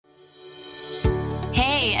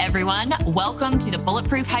Hey everyone, welcome to the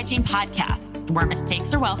Bulletproof Hygiene Podcast, where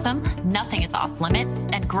mistakes are welcome, nothing is off limits,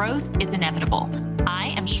 and growth is inevitable.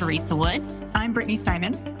 I am Sharisa Wood. I'm Brittany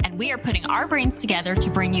Simon. And we are putting our brains together to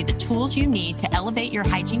bring you the tools you need to elevate your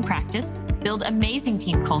hygiene practice, build amazing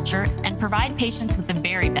team culture, and provide patients with the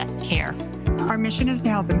very best care. Our mission is to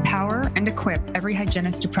help empower and equip every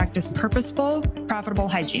hygienist to practice purposeful, profitable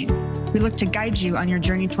hygiene. We look to guide you on your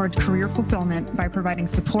journey toward career fulfillment by providing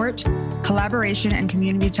support, collaboration, and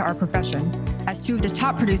community to our profession. As two of the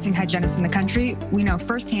top producing hygienists in the country, we know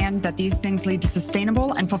firsthand that these things lead to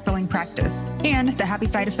sustainable and fulfilling practice and the happy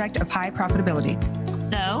side effect of high profitability.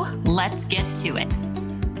 So let's get to it.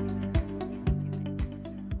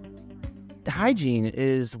 Hygiene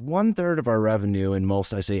is 1/3 of our revenue in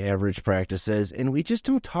most, I say, average practices, and we just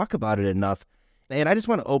don't talk about it enough. And I just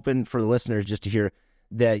want to open for the listeners just to hear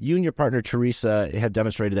that you and your partner, Teresa, have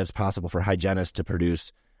demonstrated that it's possible for hygienists to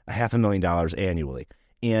produce $500,000 annually.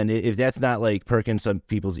 And if that's not like perking some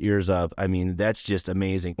people's ears up, I mean, that's just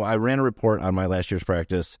amazing. Well, I ran a report on my last year's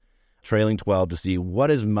practice, trailing 12, to see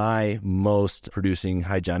what is my most producing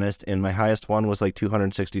hygienist, and my highest one was like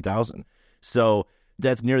 $260,000. So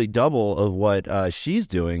that's nearly double of what she's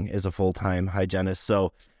doing as a full-time hygienist.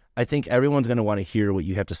 So I think everyone's going to want to hear what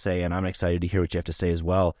you have to say, and I'm excited to hear what you have to say as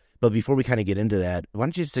well. But before we kind of get into that, why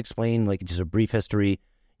don't you just explain, like, just a brief history,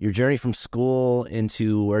 your journey from school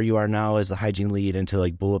into where you are now as a hygiene lead, into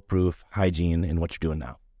like Bulletproof Hygiene and what you're doing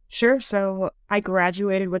now? Sure. So I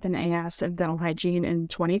graduated with an AS in dental hygiene in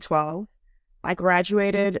 2012. I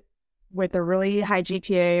graduated with a really high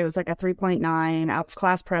GPA. It was like a 3.9. I was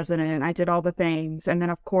class president. I did all the things. And then,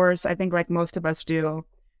 of course, I think like most of us do,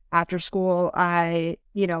 after school, I,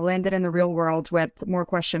 landed in the real world with more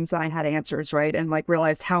questions than I had answers, right? And like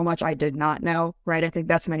realized how much I did not know, right? I think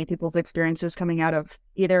that's many people's experiences coming out of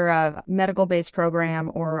either a medical-based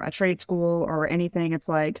program or a trade school or anything. It's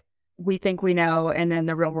like, we think we know, and then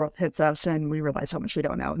the real world hits us and we realize how much we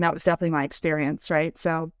don't know. And that was definitely my experience, right?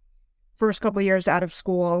 So first couple of years out of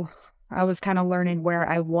school, I was kind of learning where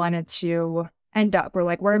I wanted to end up, or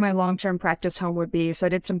like where my long-term practice home would be. So I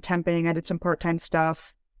did some temping, I did some part-time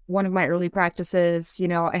stuff. One of my early practices,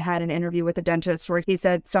 I had an interview with a dentist where he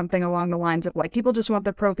said something along the lines of like, people just want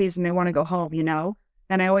their pro fees and they want to go home,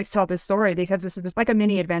 And I always tell this story because this is like a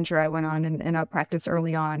mini adventure I went on in a practice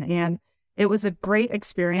early on. And it was a great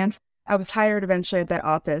experience. I was hired eventually at that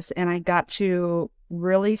office, and I got to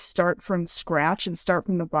really start from scratch and start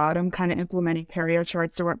from the bottom, kind of implementing perio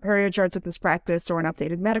charts. There weren't perio charts at this practice. There weren't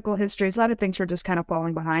updated medical histories. A lot of things were just kind of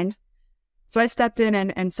falling behind. So I stepped in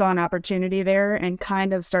and saw an opportunity there and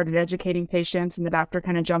kind of started educating patients, and the doctor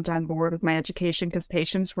kind of jumped on board with my education because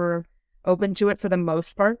patients were open to it for the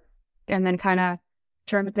most part, and then kind of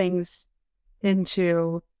turned things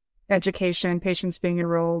into education, patients being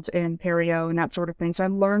enrolled in perio and that sort of thing. So I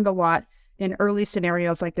learned a lot in early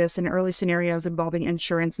scenarios like this, and early scenarios involving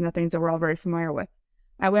insurance and the things that we're all very familiar with.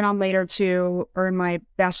 I went on later to earn my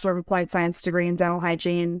Bachelor of Applied Science degree in dental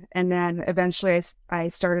hygiene, and then eventually I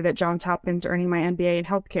started at Johns Hopkins earning my MBA in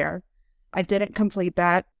healthcare. I didn't complete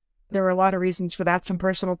that. There were a lot of reasons for that, some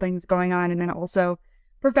personal things going on, and then also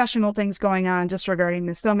professional things going on just regarding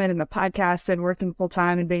the summit and the podcast and working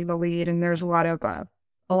full-time and being the lead, and there's a lot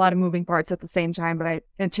of moving parts at the same time, but I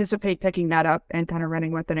anticipate picking that up and kind of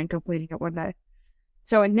running with it and completing it one day.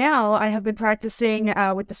 So now I have been practicing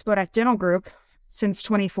with the Spodak Dental Group since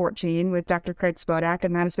 2014 with Dr. Craig Spodak,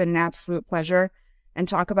 and that has been an absolute pleasure. And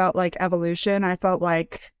talk about like evolution. I felt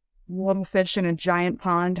like little fish in a giant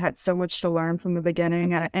pond, had so much to learn from the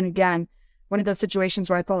beginning. And again, one of those situations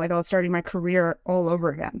where I felt like I was starting my career all over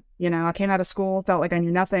again. I came out of school, felt like I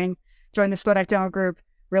knew nothing, joined the Spodak Dental Group,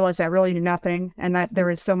 realized I really knew nothing, and that there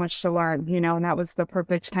was so much to learn, and that was the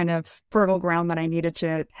perfect kind of fertile ground that I needed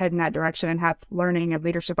to head in that direction and have learning and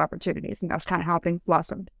leadership opportunities. And that was kind of how things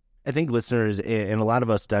blossomed. I think listeners and a lot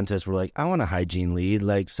of us dentists were like, I want a hygiene lead,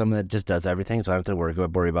 like someone that just does everything, so I don't have to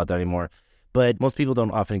worry about that anymore. But most people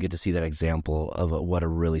don't often get to see that example of what a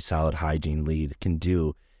really solid hygiene lead can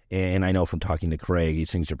do. And I know from talking to Craig, he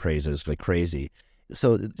sings your praises like crazy.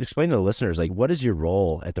 So explain to the listeners, like, what is your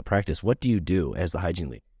role at the practice? What do you do as the hygiene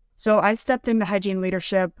lead? So I stepped into hygiene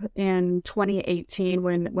leadership in 2018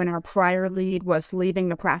 when our prior lead was leaving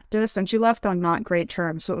the practice, and she left on not great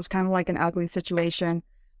terms. So it was kind of like an ugly situation,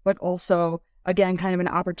 but also, again, kind of an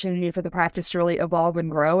opportunity for the practice to really evolve and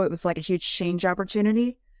grow. It was like a huge change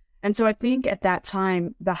opportunity. And so I think at that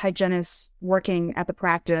time, the hygienists working at the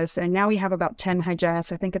practice, and now we have about 10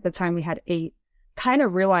 hygienists, I think at the time we had 8, kind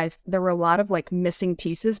of realized there were a lot of like missing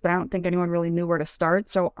pieces, but I don't think anyone really knew where to start.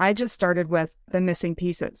 So I just started with the missing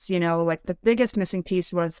pieces, like the biggest missing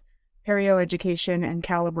piece was perio education and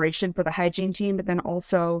calibration for the hygiene team, but then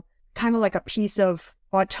also kind of like a piece of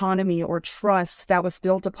autonomy or trust that was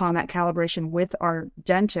built upon that calibration with our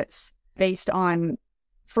dentists based on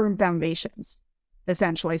firm foundations,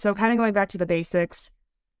 essentially. So kind of going back to the basics.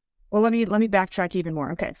 Well, let me backtrack even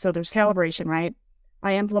more. Okay, so there's calibration, right?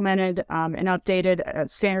 I implemented and updated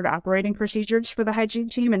standard operating procedures for the hygiene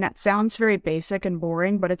team, and that sounds very basic and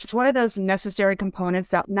boring, but it's one of those necessary components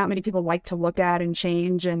that not many people like to look at and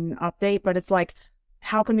change and update, but it's like,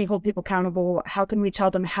 how can we hold people accountable? How can we tell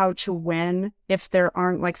them how to win if there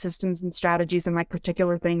aren't like systems and strategies and like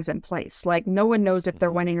particular things in place? Like no one knows if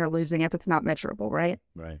they're winning or losing if it's not measurable, right?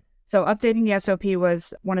 Right. So updating the SOP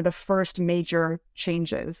was one of the first major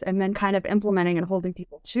changes, and then kind of implementing and holding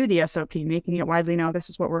people to the SOP, making it widely known this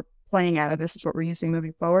is what we're playing at and this is what we're using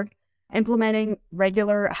moving forward. Implementing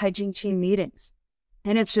regular hygiene team meetings.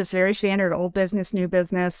 And it's just very standard, old business, new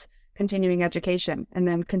business, continuing education, and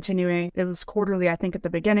then continuing, it was quarterly, I think at the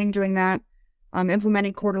beginning doing that,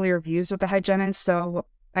 implementing quarterly reviews with the hygienist. So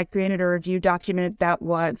I created a review document that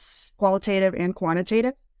was qualitative and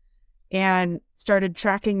quantitative, and started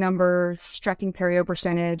tracking numbers, tracking perio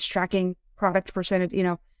percentage, tracking product percentage,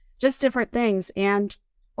 just different things. And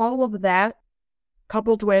all of that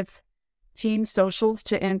coupled with team socials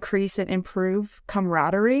to increase and improve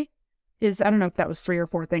camaraderie is, I don't know if that was 3 or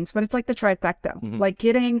 4 things, but it's like the trifecta, like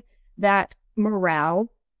getting that morale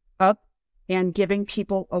up and giving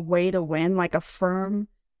people a way to win, like a firm,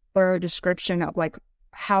 thorough description of like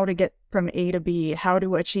how to get from A to B, how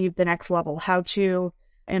to achieve the next level, how to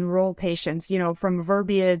enroll patients, from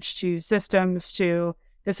verbiage to systems to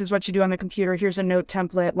this is what you do on the computer, here's a note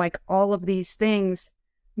template. Like all of these things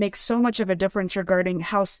make so much of a difference regarding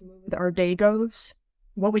how smooth our day goes,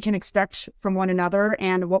 what we can expect from one another,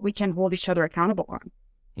 and what we can hold each other accountable on.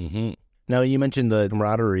 Mm-hmm. Now, you mentioned the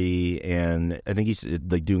camaraderie, and I think you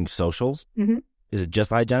said like doing socials. Mm-hmm. Is it just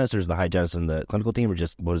the hygienist, or is the hygienist and the clinical team, or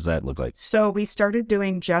just what does that look like? So we started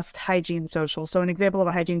doing just hygiene social. So an example of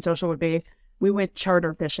a hygiene social would be we went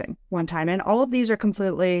charter fishing one time, and all of these are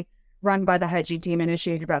completely run by the hygiene team,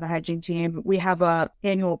 initiated by the hygiene team. We have a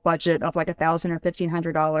annual budget of like $1,000 or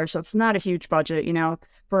 $1,500, so it's not a huge budget,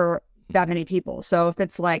 for that many people. So if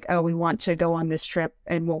it's like, oh, we want to go on this trip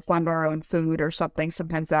and we'll fund our own food or something,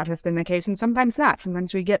 sometimes that has been the case, and sometimes not.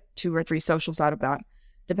 Sometimes we get 2 or 3 socials out of that,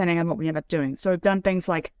 depending on what we end up doing. So we've done things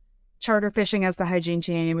like charter fishing as the hygiene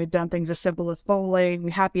team. We've done things as simple as bowling,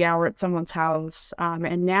 happy hour at someone's house,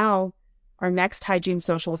 and now our next hygiene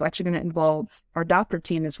social is actually going to involve our doctor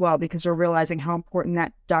team as well, because we're realizing how important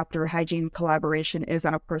that doctor hygiene collaboration is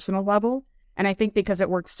on a personal level. And I think because it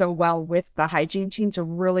works so well with the hygiene team to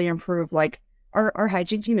really improve, like our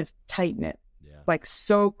hygiene team is tight knit, like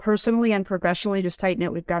so personally and professionally just tight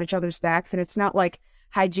knit. We've got each other's backs, and it's not like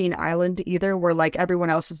hygiene island either, where like everyone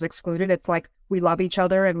else is excluded. It's like we love each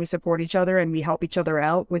other and we support each other and we help each other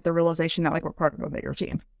out with the realization that like we're part of a bigger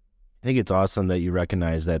team. I think it's awesome that you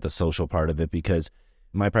recognize that, the social part of it, because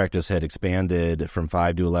my practice had expanded from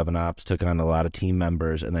 5 to 11 ops, took on a lot of team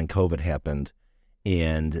members, and then COVID happened.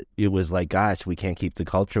 And it was like, gosh, we can't keep the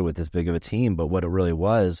culture with this big of a team. But what it really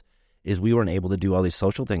was is we weren't able to do all these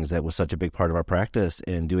social things that was such a big part of our practice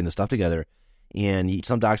and doing the stuff together. And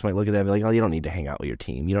some docs might look at that and be like, oh, you don't need to hang out with your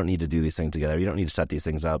team. You don't need to do these things together. You don't need to set these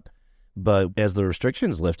things up. But as the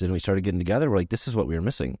restrictions lifted and we started getting together, we're like, this is what we were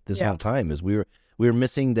missing this whole time, is we were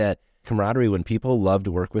missing that camaraderie. When people love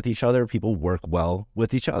to work with each other, people work well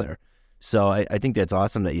with each other. So I think that's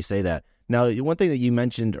awesome that you say that. Now, one thing that you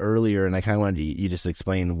mentioned earlier, and I kind of wanted you just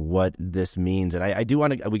explain what this means, and I do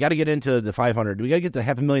want to, we got to get into the 500, we got to get the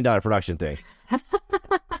 $500,000 production thing.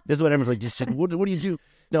 This is what everyone's like, just, what do you do?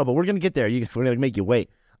 No, but we're going to get there. We're going to make you wait.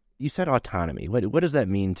 You said autonomy. What does that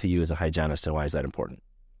mean to you as a hygienist, and why is that important?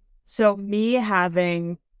 So me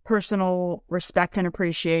having personal respect and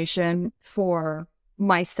appreciation for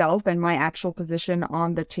myself and my actual position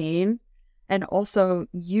on the team, and also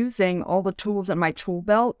using all the tools in my tool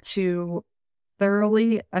belt to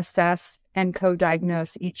thoroughly assess and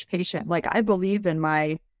co-diagnose each patient. Like, I believe in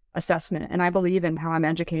my assessment and I believe in how I'm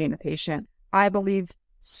educating the patient. I believe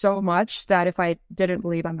so much that if I didn't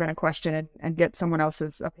believe, I'm going to question it and get someone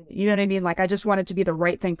else's opinion. You know what I mean? Like, I just want it to be the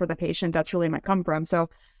right thing for the patient. That's really might come from. So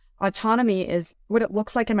autonomy is what it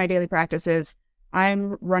looks like in my daily practice is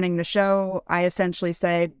I'm running the show. I essentially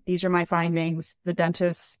say, these are my findings. The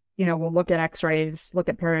dentist, we'll look at x-rays, look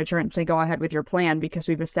at perio, and say, go ahead with your plan, because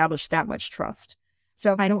we've established that much trust.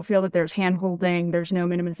 So I don't feel that there's hand-holding. There's no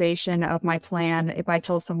minimization of my plan. If I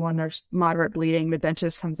tell someone there's moderate bleeding, the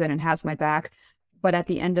dentist comes in and has my back. But at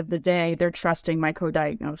the end of the day, they're trusting my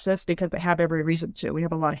co-diagnosis because they have every reason to. We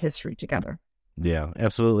have a lot of history together. Yeah,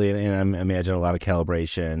 absolutely. And I imagine a lot of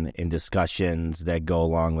calibration and discussions that go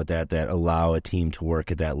along with that allow a team to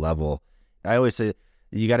work at that level. I always say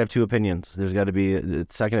you got to have two opinions. There's got to be a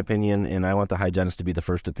second opinion, and I want the hygienist to be the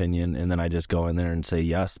first opinion, and then I just go in there and say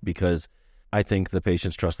yes, because I think the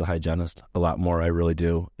patients trust the hygienist a lot more. I really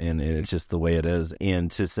do, and it's just the way it is.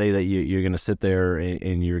 And to say that you're going to sit there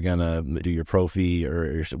and you're going to do your prophy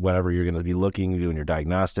or whatever, you're going to be looking, doing your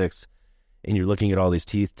diagnostics, and you're looking at all these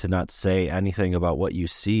teeth, to not say anything about what you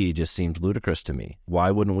see just seems ludicrous to me.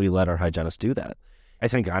 Why wouldn't we let our hygienists do that? I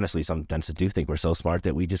think, honestly, some dentists do think we're so smart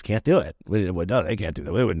that we just can't do it. No, they can't do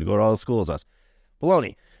that. We wouldn't go to all the schools, us.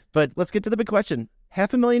 Baloney. But let's get to the big question.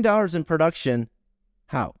 $500,000 in production.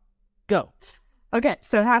 How? Go. Okay,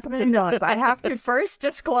 so $500,000. I have to first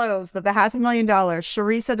disclose that the $500,000,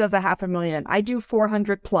 Sharisa does $500,000. I do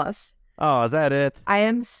 400 plus. Oh, is that it?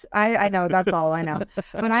 I know, that's all I know.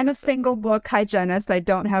 But I'm a single book hygienist. I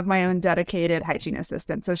don't have my own dedicated hygiene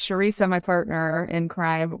assistant. So Sharisa, my partner in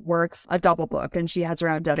crime, works a double book, and she has her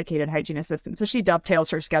own dedicated hygiene assistant. So she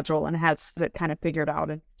dovetails her schedule and has it kind of figured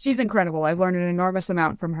out. And she's incredible. I've learned an enormous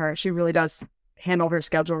amount from her. She really does handle her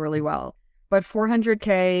schedule really well. But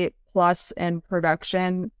 $400K plus in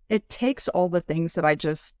production, it takes all the things that I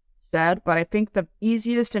just said, but I think the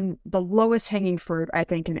easiest and the lowest hanging fruit, I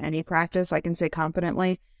think, in any practice, I can say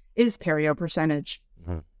confidently, is perio percentage.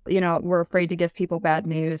 Mm-hmm. We're afraid to give people bad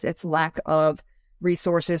news. It's lack of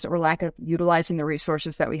resources or lack of utilizing the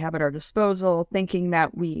resources that we have at our disposal, thinking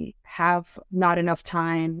that we have not enough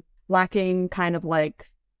time, lacking kind of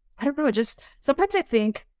like, I don't know, just sometimes I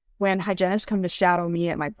think when hygienists come to shadow me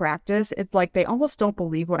at my practice, it's like they almost don't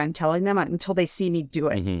believe what I'm telling them until they see me do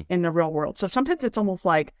it in the real world. So sometimes it's almost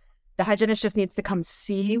like the hygienist just needs to come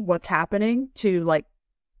see what's happening to like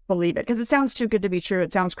believe it, because it sounds too good to be true.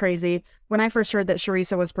 It sounds crazy. When I first heard that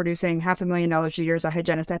Sharisa was producing $500,000 a year as a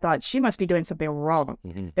hygienist, I thought she must be doing something wrong.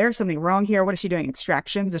 Mm-hmm. There's something wrong here. What is she doing?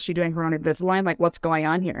 Extractions? Is she doing her own Invisalign? Like, what's going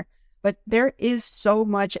on here? But there is so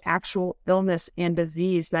much actual illness and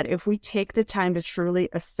disease that if we take the time to truly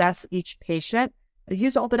assess each patient,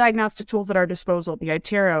 use all the diagnostic tools at our disposal, the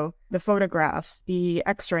iTero, the photographs, the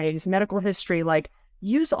x-rays, medical history, like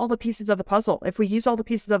use all the pieces of the puzzle. If we use all the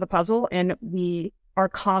pieces of the puzzle and we are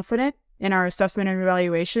confident in our assessment and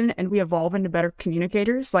evaluation and we evolve into better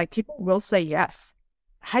communicators, like people will say yes.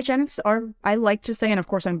 Hygienists are, I like to say, and of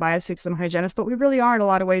course I'm biased because I'm a hygienist, but we really are in a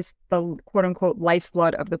lot of ways the quote unquote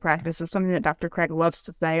lifeblood of the practice, is something that Dr. Craig loves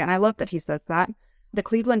to say. And I love that he says that. The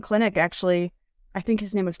Cleveland Clinic, actually, I think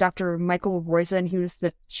his name was Dr. Michael Roizen. He was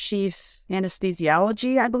the chief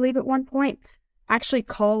anesthesiology, I believe, at one point, actually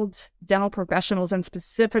called dental professionals and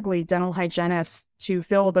specifically dental hygienists to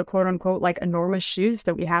fill the quote unquote like enormous shoes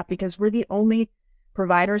that we have, because we're the only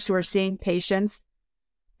providers who are seeing patients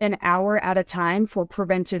an hour at a time for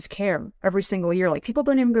preventive care every single year. Like people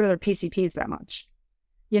don't even go to their PCPs that much,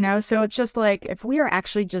 So it's just like, if we are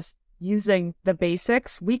actually just using the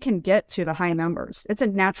basics, we can get to the high numbers. It's a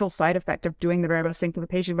natural side effect of doing the very best thing for the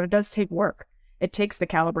patient, but it does take work. It takes the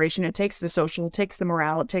calibration, it takes the social, it takes the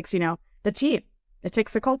morale, it takes, the team, it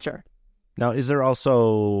takes the culture. Now, is there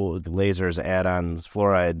also lasers, add-ons,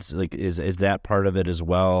 fluorides? Like, is that part of it as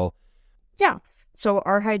well? Yeah. So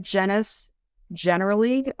our hygienists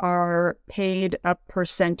generally are paid a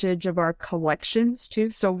percentage of our collections too.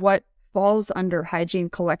 So what falls under hygiene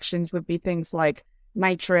collections would be things like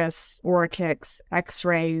nitrous, orchics,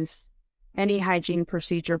 x-rays, any hygiene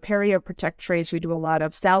procedure, perioprotect trays we do a lot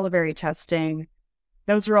of, salivary testing.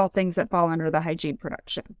 Those are all things that fall under the hygiene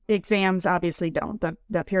production. Exams obviously don't.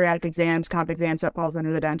 The periodic exams, comp exams, that falls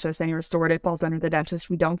under the dentist. Any restorative falls under the dentist.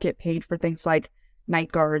 We don't get paid for things like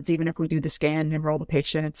night guards, even if we do the scan and enroll the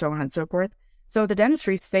patient and so on and so forth. So the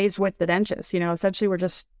dentistry stays with the dentist. Essentially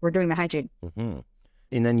we're doing the hygiene. Mm-hmm.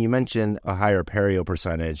 And then you mentioned a higher perio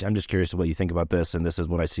percentage. I'm just curious what you think about this, and this is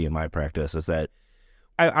what I see in my practice, is that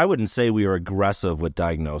I wouldn't say we are aggressive with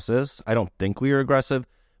diagnosis. I don't think we are aggressive,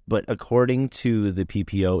 but according to the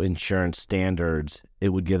PPO insurance standards, it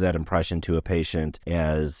would give that impression to a patient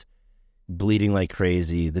as bleeding like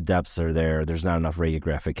crazy, the depths are there, there's not enough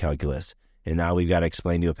radiographic calculus. And now we've got to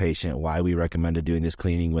explain to a patient why we recommended doing this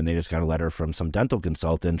cleaning when they just got a letter from some dental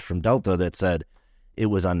consultant from Delta that said it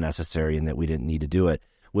was unnecessary and that we didn't need to do it,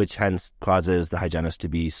 which hence causes the hygienist to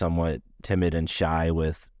be somewhat timid and shy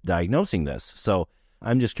with diagnosing this. So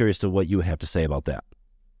I'm just curious to what you would have to say about that.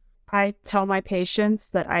 I tell my patients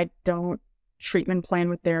that I don't treatment plan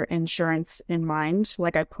with their insurance in mind.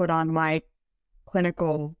 Like I put on my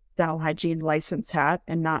clinical dental hygiene license hat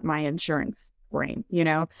and not my insurance brain,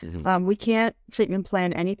 Mm-hmm. We can't treatment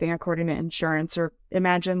plan anything according to insurance, or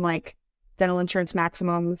imagine like dental insurance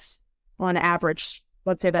maximums on average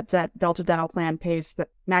let's say that Delta Dental plan pays the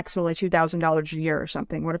maximally $2,000 a year or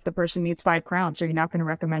something. What if the person needs 5 crowns? Are you not going to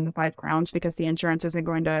recommend the 5 crowns because the insurance isn't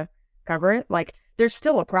going to cover it? Like, there's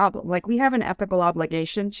still a problem. Like, we have an ethical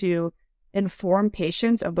obligation to inform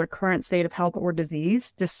patients of their current state of health or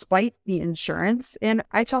disease despite the insurance. And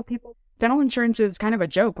I tell people dental insurance is kind of a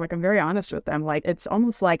joke. Like, I'm very honest with them. Like, it's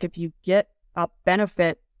almost like if you get a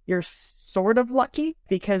benefit, you're sort of lucky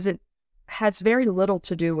because it has very little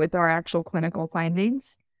to do with our actual clinical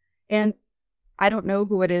findings. And I don't know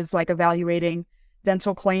who it is like evaluating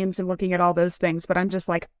dental claims and looking at all those things, but I'm just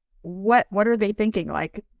like, what are they thinking?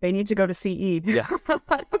 Like, they need to go to CE. Yeah. I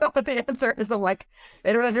don't know what the answer is. I'm like,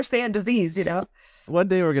 they don't understand disease, you know? One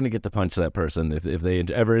day we're going to get to punch that person if they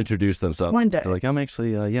ever introduce themselves. One day. They're like, I'm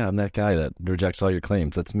actually, I'm that guy that rejects all your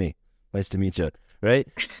claims. That's me. Nice to meet you. Right?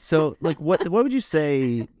 So, like, what would you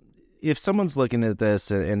say if someone's looking at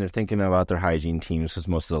this and they're thinking about their hygiene teams, because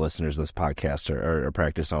most of the listeners of this podcast are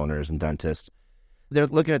practice owners and dentists, they're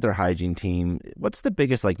looking at their hygiene team. What's the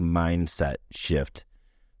biggest, like, mindset shift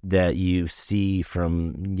that you see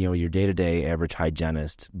from, your day-to-day average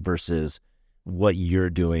hygienist versus what you're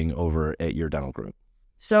doing over at your dental group?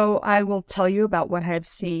 So I will tell you about what I've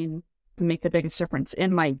seen make the biggest difference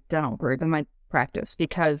in my dental group, in my practice,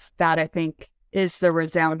 because that, I think, is the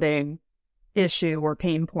resounding issue or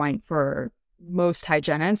pain point for most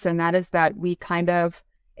hygienists. And that is that we kind of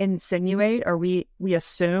insinuate, or we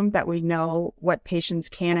assume that we know what patients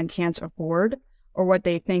can and can't afford, or what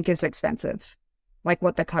they think is expensive, like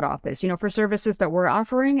what the cutoff is, for services that we're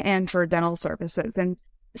offering and for dental services. And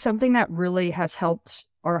something that really has helped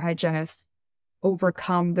our hygienists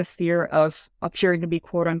overcome the fear of appearing to be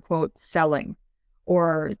quote unquote selling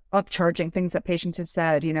or upcharging things that patients have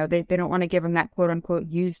said. They don't want to give them that quote unquote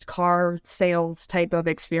used car sales type of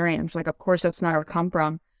experience. Like, of course, that's not where it come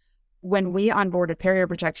from. When we onboarded Perio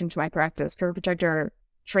Protection to my practice, Perio Protector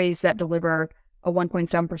trays that deliver a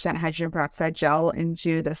 1.7% hydrogen peroxide gel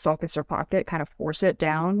into the sulcus or pocket, kind of force it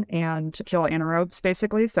down and kill anaerobes,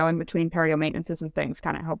 basically. So in between perio maintenances and things,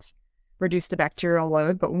 kind of helps reduce the bacterial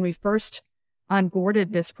load. But when we first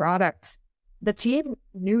onboarded this product, the team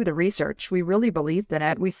knew the research. We really believed in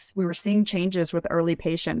it. We were seeing changes with early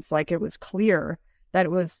patients. Like, it was clear that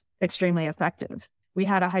it was extremely effective. We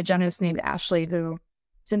had a hygienist named Ashley who,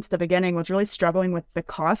 since the beginning, was really struggling with the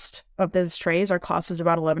cost of those trays. Our cost is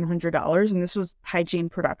about $1,100, and this was hygiene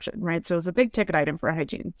production, right? So it was a big ticket item for a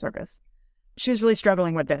hygiene service. She was really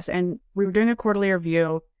struggling with this, and we were doing a quarterly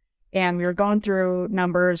review, and we were going through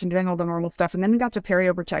numbers and doing all the normal stuff, and then we got to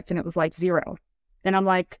Perio Protect, and it was like 0. And I'm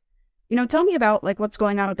like, tell me about like what's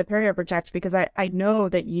going on with the Perio Protect, because I know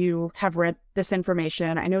that you have read this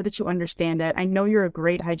information. I know that you understand it. I know you're a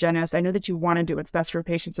great hygienist. I know that you want to do what's best for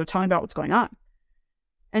patients. So tell me about what's going on.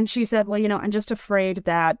 And she said, well, I'm just afraid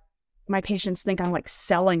that my patients think I'm like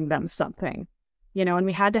selling them something, and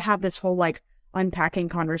we had to have this whole like unpacking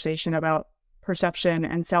conversation about perception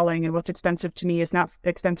and selling, and what's expensive to me is not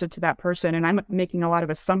expensive to that person. And I'm making a lot of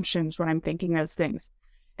assumptions when I'm thinking those things.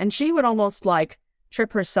 And she would almost like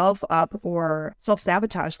trip herself up or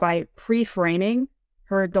self-sabotage by pre-framing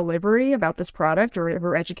her delivery about this product or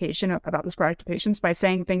her education about this product to patients by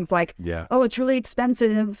saying things like, oh, it's really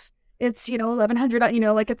expensive. It's,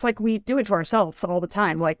 $1,100, like, it's like we do it to ourselves all the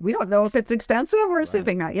time. Like, we don't know if it's expensive. We're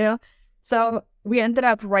assuming that, So we ended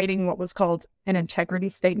up writing what was called an integrity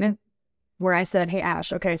statement, where I said, hey,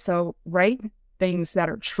 Ash, okay, so write things that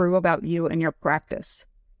are true about you and your practice.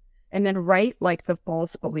 And then write like the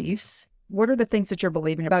false beliefs. What are the things that you're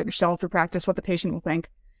believing about yourself, your practice, what the patient will think?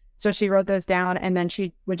 So she wrote those down, and then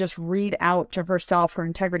she would just read out to herself her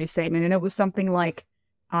integrity statement. And it was something like,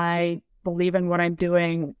 I believe in what I'm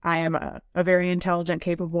doing. I am a very intelligent,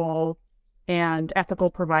 capable, and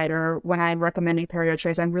ethical provider. When I'm recommending perio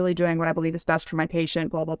trays, I'm really doing what I believe is best for my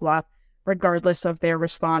patient, blah, blah, blah. Regardless of their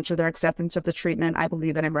response or their acceptance of the treatment, I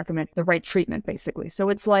believe that I'm recommending the right treatment, basically. So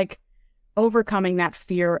it's like overcoming that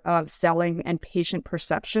fear of selling and patient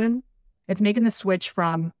perception. It's making the switch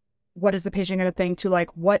from what is the patient going to think to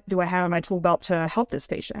like, what do I have in my tool belt to help this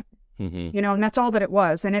patient? Mm-hmm. And that's all that it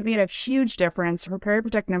was. And it made a huge difference. Her Perio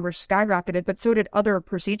Protect numbers skyrocketed, but so did other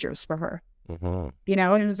procedures for her. Mm-hmm.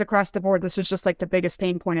 It was across the board. This was just like the biggest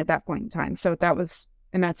pain point at that point in time. So that was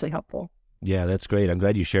immensely helpful. Yeah, that's great. I'm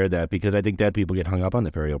glad you shared that, because I think that people get hung up on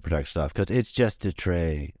the Perio Protect stuff because it's just a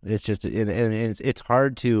tray. It's just, and it's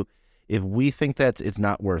hard to, if we think that it's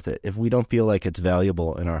not worth it, if we don't feel like it's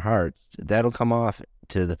valuable in our hearts, that'll come off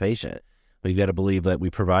to the patient. We've got to believe that we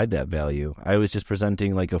provide that value. I was just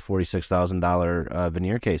presenting like a $46,000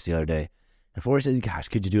 veneer case the other day. And Forrest said, gosh,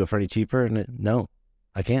 could you do it for any cheaper? And no,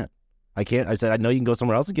 I can't. I said, I know you can go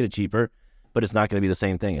somewhere else and get it cheaper, but it's not going to be the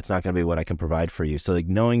same thing. It's not going to be what I can provide for you. So like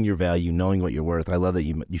knowing your value, knowing what you're worth. I love that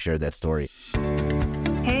you shared that story.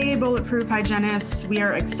 Hey, Bulletproof Hygienists. We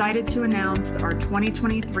are excited to announce our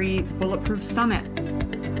 2023 Bulletproof Summit.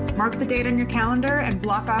 Mark the date on your calendar and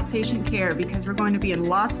block off patient care because we're going to be in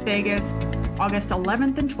Las Vegas, August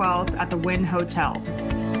 11th and 12th at the Wynn Hotel.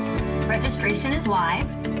 Registration is live.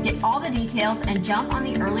 Get all the details and jump on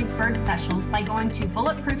the early bird specials by going to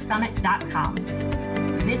bulletproofsummit.com.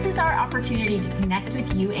 This is our opportunity to connect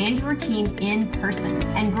with you and your team in person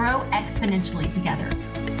and grow exponentially together.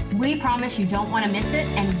 We promise you don't want to miss it,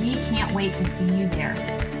 and we can't wait to see you there.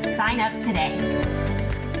 Sign up today.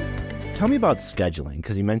 Tell me about scheduling,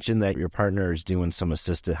 because you mentioned that your partner is doing some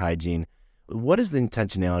assisted hygiene. What is the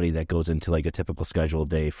intentionality that goes into like a typical scheduled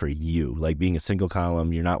day for you? Like being a single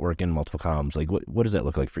column, you're not working multiple columns. Like what does that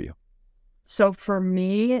look like for you? So for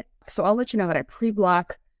me, I'll let you know that I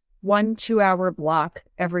pre-block 1 2-hour block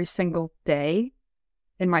every single day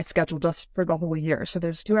in my schedule just for the whole year. So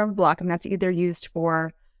there's a 2-hour block, and that's either used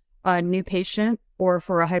for a new patient or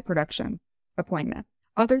for a high production appointment.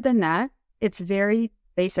 Other than that, it's very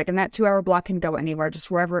basic, and that 2-hour block can go anywhere,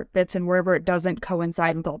 just wherever it fits and wherever it doesn't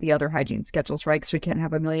coincide with all the other hygiene schedules, right? Because we can't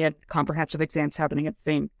have a million comprehensive exams happening at the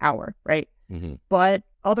same hour, right? Mm-hmm. But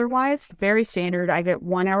otherwise, very standard. I get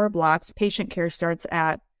 1-hour blocks. Patient care starts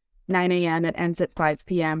at 9 a.m. It ends at 5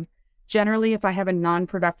 p.m. Generally, if I have a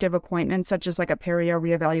non-productive appointment, such as like a perio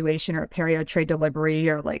reevaluation or a perio tray delivery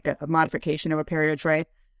or like a modification of a perio tray,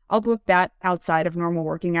 I'll book that outside of normal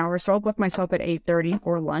working hours. So I'll book myself at 8:30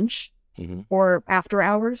 or lunch. Mm-hmm. Or after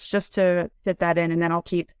hours, just to fit that in, and then I'll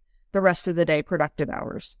keep the rest of the day productive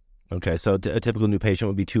hours. Okay, so a typical new patient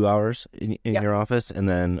would be 2 hours in your office, and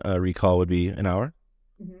then a recall would be an hour,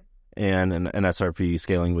 mm-hmm. and an SRP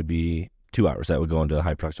scaling would be 2 hours. That would go into a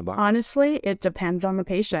high production block. Honestly, it depends on the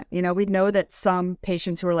patient. You know, we know that some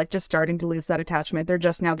patients who are like just starting to lose that attachment, they're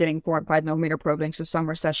just now getting 4 and 5 millimeter probings with some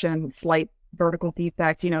recession, slight vertical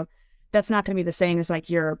defect, that's not going to be the same as like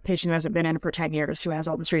your patient who hasn't been in it for 10 years, who has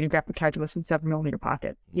all this radiographic calculus in 7 millimeter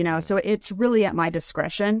pockets, so it's really at my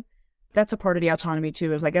discretion. That's a part of the autonomy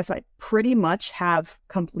too, is I guess I pretty much have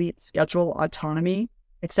complete schedule autonomy,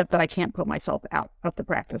 except that I can't put myself out of the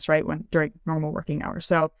practice, right? During normal working hours.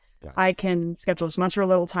 So I can schedule as much or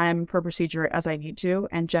little time per procedure as I need to.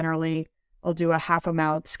 And generally I'll do a half a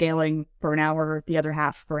mouth scaling for an hour, the other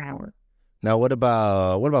half for an hour. Now, what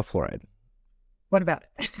about fluoride? What about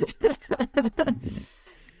it?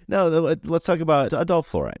 No, let's talk about adult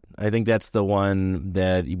fluoride. I think that's the one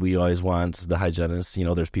that we always want, the hygienists.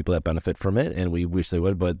 There's people that benefit from it, and we wish they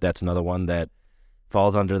would, but that's another one that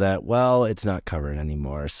falls under that, well, it's not covered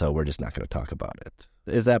anymore, so we're just not going to talk about it.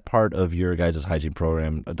 Is that part of your guys' hygiene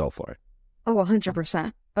program, adult fluoride? Oh,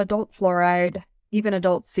 100%. Adult fluoride, even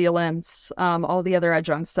adult sealants, all the other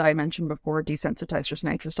adjuncts that I mentioned before, desensitizers,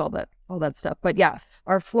 nitrous, all that stuff. But yeah,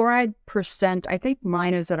 our fluoride percent, I think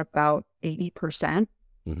mine is at about 80%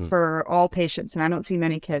 for all patients, and I don't see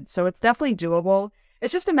many kids. So it's definitely doable.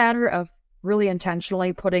 It's just a matter of really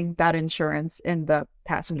intentionally putting that insurance in the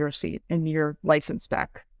passenger seat in your license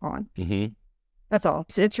spec on. Mm-hmm. That's all.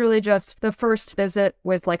 It's really just the first visit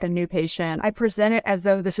with like a new patient. I present it as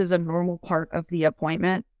though this is a normal part of the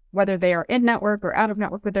appointment, whether they are in network or out of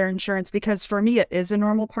network with their insurance, because for me, it is a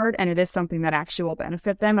normal part and it is something that actually will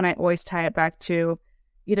benefit them. And I always tie it back to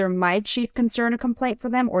either my chief concern or complaint for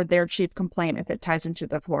them or their chief complaint if it ties into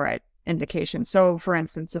the fluoride indication. So for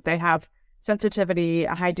instance, if they have sensitivity,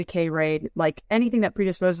 a high decay rate, like anything that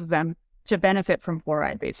predisposes them to benefit from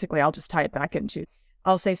fluoride, basically, I'll just tie it back into.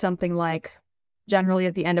 I'll say something like, generally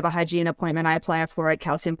at the end of a hygiene appointment, I apply a fluoride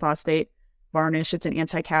calcium phosphate varnish. It's an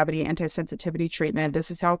anti-cavity, anti-sensitivity treatment.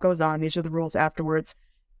 This is how it goes on. These are the rules afterwards.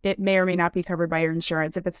 It may or may not be covered by your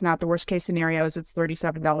insurance. If it's not, the worst case scenario is it's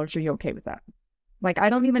 $37. Are you okay with that? Like,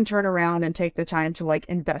 I don't even turn around and take the time to like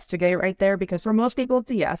investigate right there, because for most people,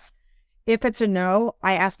 it's a yes. If it's a no,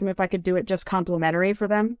 I ask them if I could do it just complimentary for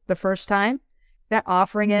them the first time. That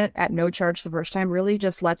offering it at no charge the first time really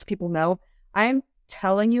just lets people know I'm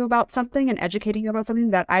telling you about something and educating you about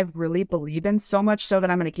something that I really believe in, so much so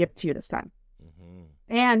that I'm going to give it to you this time. Mm-hmm.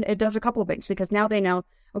 And it does a couple of things, because now they know,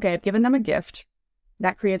 okay, I've given them a gift.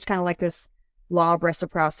 That creates kind of like this law of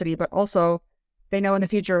reciprocity, but also they know in the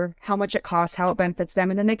future how much it costs, how it benefits them,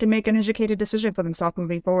 and then they can make an educated decision for themselves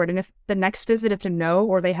moving forward. And if the next visit it's a no,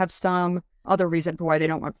 or they have some other reason for why they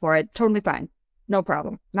don't want fluoride, totally fine. No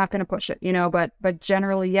problem. Not going to push it, but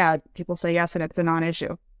generally, yeah, people say yes and it's a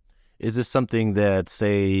non-issue. Is this something that,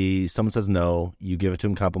 say, someone says no, you give it to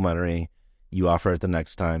them complimentary, you offer it the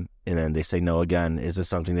next time, and then they say no again? Is this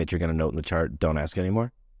something that you're going to note in the chart, don't ask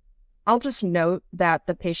anymore? I'll just note that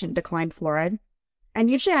the patient declined fluoride, And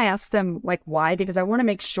usually I ask them like why, because I want to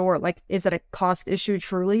make sure, like, is it a cost issue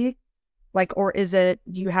truly? Like, or is it,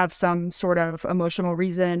 do you have some sort of emotional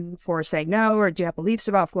reason for saying no? Or do you have beliefs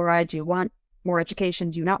about fluoride? Do you want more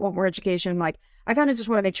education? Do you not want more education? Like, I kind of just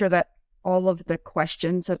want to make sure that all of the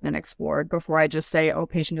questions have been explored before I just say, oh,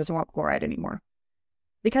 patient doesn't want fluoride anymore.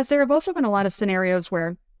 Because there have also been a lot of scenarios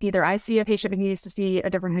where either I see a patient who needs to see a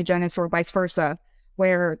different hygienist or vice versa,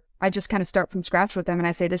 where I just kind of start from scratch with them and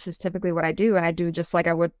I say, this is typically what I do. And I do just like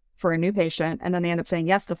I would for a new patient. And then they end up saying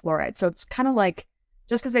yes to fluoride. So it's kind of like,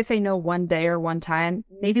 just because they say no one day or one time,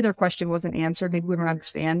 maybe their question wasn't answered. Maybe we don't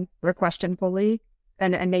understand their question fully.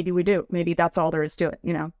 And maybe we do. Maybe that's all there is to it,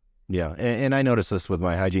 you know? Yeah. And I notice this with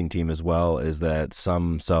my hygiene team as well, is that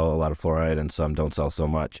some sell a lot of fluoride and some don't sell so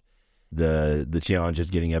much. The challenge is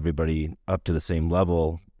getting everybody up to the same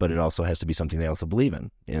level, but it also has to be something they also believe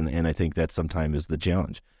in. And I think that sometimes is the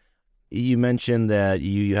challenge. You mentioned that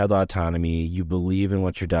you have the autonomy, you believe in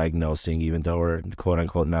what you're diagnosing, even though we're quote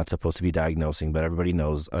unquote not supposed to be diagnosing, but everybody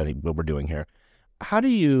knows what we're doing here. How do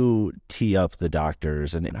you tee up the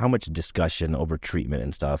doctors and how much discussion over treatment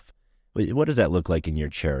and stuff? What does that look like in your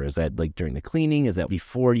chair? Is that like during the cleaning? Is that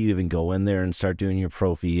before you even go in there and start doing your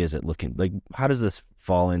prophy? Is it looking like, how does this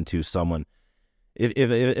fall into someone? If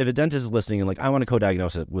a dentist is listening and like, I want to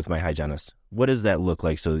co-diagnose it with my hygienist, what does that look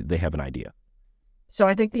like so they have an idea? So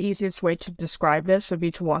I think the easiest way to describe this would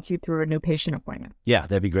be to walk you through a new patient appointment. Yeah,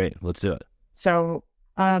 that'd be great. Let's do it. So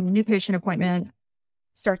new patient appointment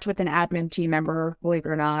starts with an admin team member, believe it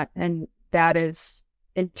or not. And that is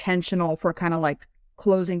intentional for kind of like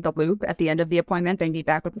closing the loop at the end of the appointment. They meet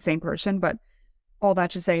back with the same person. But all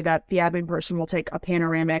that to say that the admin person will take a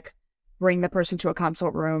panoramic, bring the person to a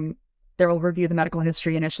consult room. They'll review the medical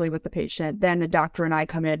history initially with the patient. Then the doctor and I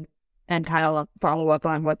come in and kind of follow up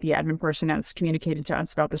on what the admin person has communicated to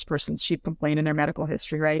us about this person's chief complaint in their medical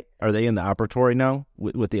history, right? Are they in the operatory now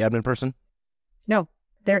with the admin person? No,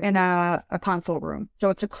 they're in a consult room. So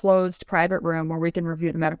it's a closed private room where we can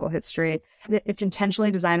review the medical history. It's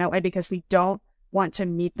intentionally designed that way because we don't want to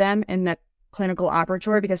meet them in the clinical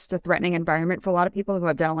operatory because it's a threatening environment for a lot of people who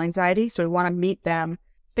have dental anxiety. So we want to meet them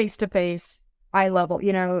face-to-face, eye level,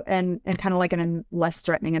 you know, and kind of like in a less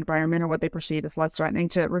threatening environment or what they perceive as less threatening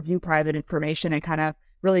to review private information and kind of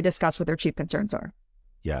really discuss what their chief concerns are.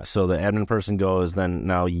 Yeah. So the admin person goes, then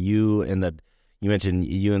now you mentioned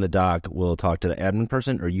you and the doc will talk to the admin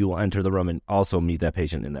person, or you will enter the room and also meet that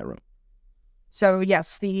patient in that room. So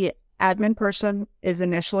yes, the admin person is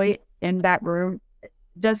initially in that room,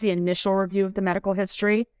 does the initial review of the medical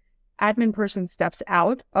history. Admin person steps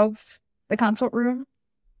out of the consult room,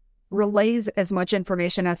 relays as much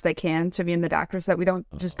information as they can to me and the doctors, that we don't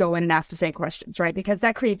just go in and ask the same questions, right? Because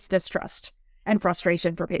that creates distrust and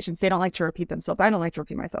frustration for patients. They don't like to repeat themselves. I don't like to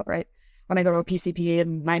repeat myself, right? When I go to a PCP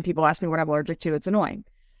and 9 people ask me what I'm allergic to, it's annoying.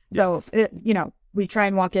 Yeah. So, we try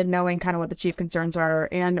and walk in knowing kind of what the chief concerns are,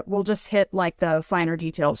 and we'll just hit like the finer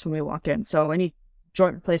details when we walk in. So any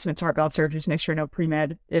joint replacements, heart valve surgeries, make sure no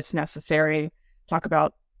pre-med if necessary, talk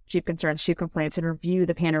about chief concerns, chief complaints, and review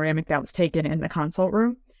the panoramic that was taken in the consult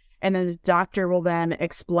room. And then the doctor will then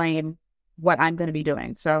explain what I'm going to be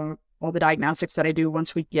doing. So all the diagnostics that I do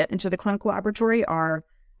once we get into the clinical laboratory are,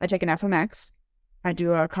 I take an FMX, I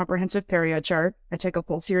do a comprehensive perio chart, I take a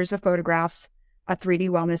full series of photographs, a 3D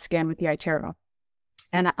wellness scan with the iTero,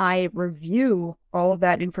 and I review all of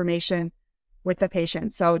that information with the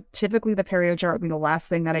patient. So typically the perio chart will be the last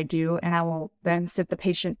thing that I do, and I will then sit the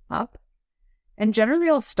patient up. And generally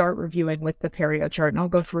I'll start reviewing with the perio chart, and I'll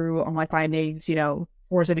go through all my findings, 4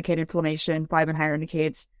 indicate inflammation, 5 and higher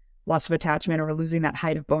indicates loss of attachment or losing that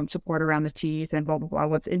height of bone support around the teeth, and blah, blah, blah,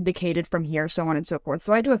 what's indicated from here, so on and so forth.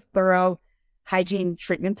 So I do a thorough hygiene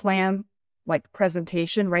treatment plan, like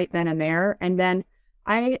presentation right then and there. And then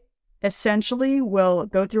I essentially will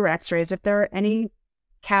go through x-rays. If there are any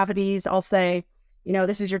cavities, I'll say,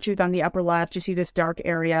 this is your tooth on the upper left. You see this dark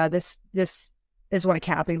area. This is what a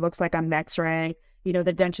cavity looks like on an x-ray.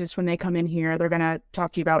 The dentist, when they come in here, they're going to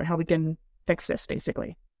talk to you about how we can fix this,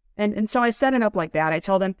 basically. And so I set it up like that. I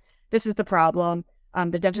tell them, this is the problem.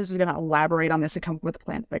 The dentist is going to elaborate on this and come up with a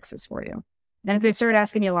plan to fix this for you. And if they start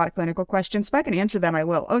asking you a lot of clinical questions, if I can answer them, I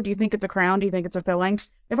will. Oh, do you think it's a crown? Do you think it's a filling?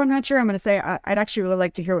 If I'm not sure, I'm going to say, I'd actually really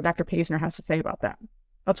like to hear what Dr. Paisner has to say about that.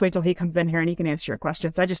 Let's wait till he comes in here and he can answer your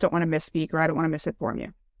questions. I just don't want to misspeak, or I don't want to misinform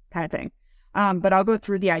you, kind of thing. But I'll go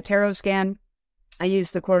through the iTero scan. I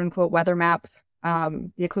use the quote-unquote weather map,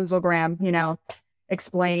 the occlusogram,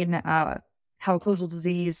 explain how occlusal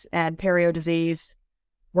disease and perio disease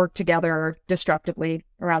work together destructively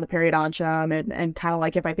around the periodontium, and kind of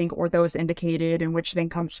like if I think ortho is indicated and which thing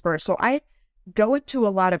comes first. So I go into a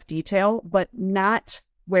lot of detail, but not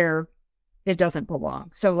where it doesn't belong.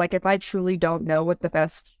 So like if I truly don't know what the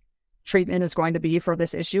best treatment is going to be for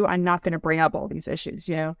this issue, I'm not going to bring up all these issues,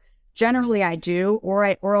 you know. Generally I do, or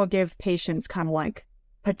I'll give patients kind of like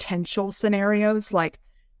potential scenarios, like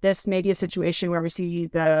this may be a situation where we see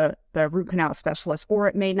the root canal specialist, or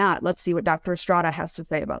it may not. Let's see what Dr. Estrada has to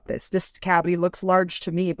say about this. This cavity looks large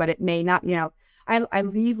to me, but it may not, you know. I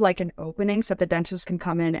leave like an opening so that the dentist can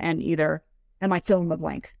come in and like fill in the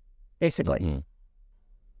blank, basically. Mm-hmm.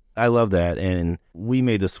 I love that. And we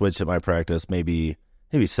made the switch at my practice maybe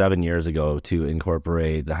 7 years ago to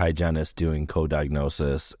incorporate the hygienist doing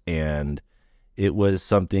co-diagnosis. And it was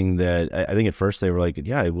something that I think at first they were like,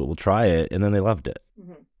 yeah, we'll try it. And then they loved it.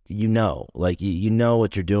 Mm-hmm. You know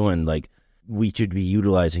what you're doing. Like, we should be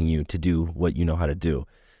utilizing you to do what you know how to do.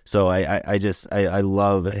 So I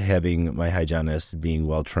love having my hygienist being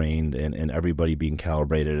well-trained and everybody being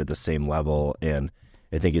calibrated at the same level. And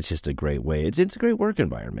I think it's just a great way. It's a great work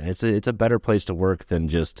environment. It's a better place to work than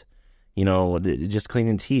just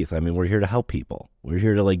cleaning teeth. I mean, we're here to help people. We're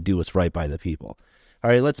here to like do what's right by the people. All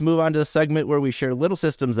right, let's move on to the segment where we share little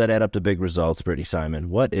systems that add up to big results. Brittany Simon,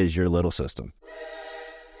 what is your little system?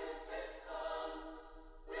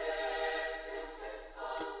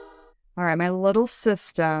 All right, my little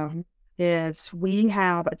system is we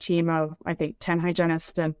have a team of, I think, 10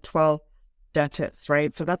 hygienists and 12 dentists,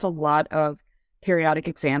 right? So that's a lot of periodic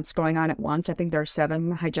exams going on at once. I think there are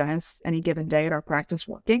 7 hygienists any given day at our practice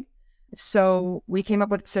working. So we came up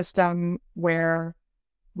with a system where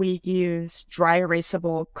we use dry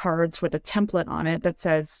erasable cards with a template on it that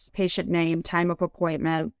says patient name, time of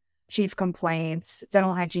appointment, chief complaints,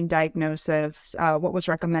 dental hygiene diagnosis, what was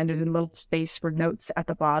recommended, in a little space for notes at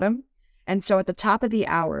the bottom. And so at the top of the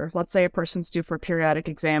hour, let's say a person's due for a periodic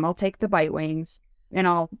exam, I'll take the bite wings and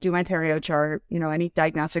I'll do my perio chart, any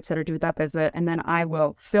diagnostics that are due at that visit, and then I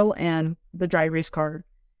will fill in the dry erase card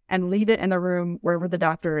and leave it in the room wherever the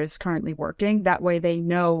doctor is currently working. That way they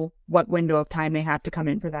know what window of time they have to come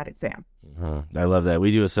in for that exam. I love that.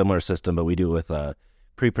 We do a similar system, but we do it with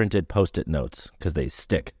pre-printed Post-it notes because they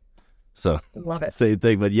stick. So love it. Same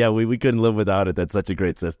thing, but yeah, we couldn't live without it. That's such a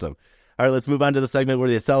great system. All right, let's move on to the segment where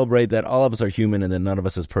they celebrate that all of us are human and that none of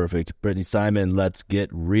us is perfect. Brittany Simon, let's get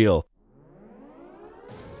real.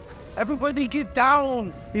 Everybody get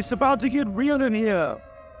down. It's about to get real in here.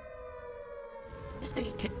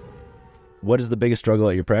 What is the biggest struggle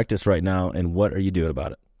at your practice right now, and what are you doing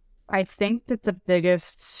about it? I think that the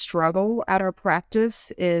biggest struggle at our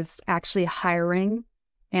practice is actually hiring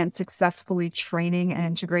and successfully training and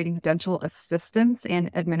integrating dental assistants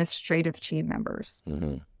and administrative team members.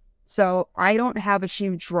 Mm-hmm. So I don't have a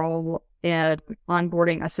huge role in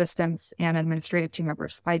onboarding assistants and administrative team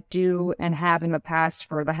members. I do and have in the past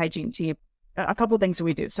for the hygiene team. A couple of things that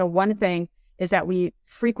we do. So one thing is that we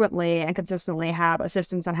frequently and consistently have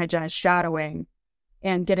assistants and hygienists shadowing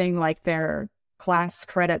and getting like their class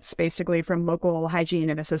credits basically from local hygiene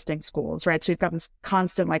and assisting schools, right? So we've got this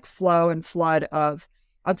constant like flow and flood of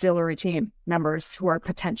auxiliary team members who are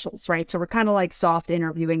potentials, right? So we're kind of like soft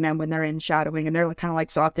interviewing them when they're in shadowing, and they're kind of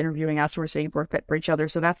like soft interviewing us. We're seeing if we're fit for each other.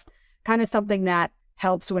 So that's kind of something that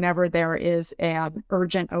helps whenever there is an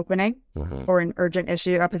urgent opening or an urgent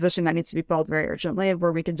issue, a position that needs to be filled very urgently,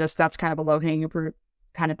 where we can just, that's kind of a low-hanging fruit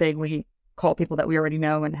kind of thing. We call people that we already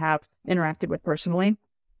know and have interacted with personally.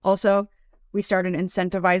 Also, we started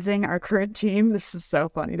incentivizing our current team. This is so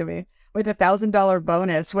funny to me. With $1,000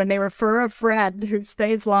 bonus when they refer a friend who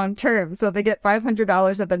stays long term. So they get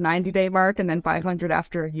 $500 at the 90-day mark and then $500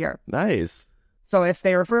 after a year. Nice. So if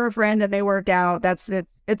they refer a friend and they work out,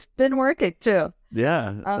 it's been working too.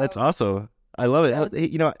 Yeah, that's awesome. I love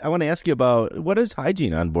it. I want to ask you about, what does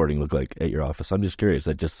hygiene onboarding look like at your office? I'm just curious.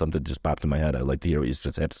 That just something just popped in my head. I'd like to hear what you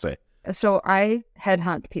just had to say. So I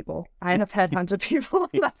headhunt people. I have headhunted people.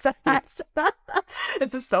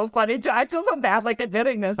 It's just so funny. I feel so bad like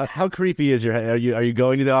admitting this. How creepy is are you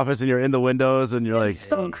going to the office and you're in the windows and you're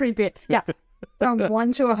it's like so creepy. Yeah. From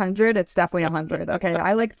 1 to 100, it's definitely 100. Okay.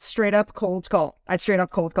 I like straight up cold call. I straight up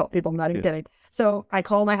cold call people. I'm not even kidding. So I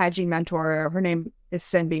call my hygiene mentor. Her name is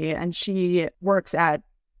Cindy, and she works at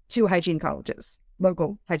 2 hygiene colleges,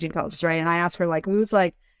 local hygiene colleges, right? And I ask her like, who's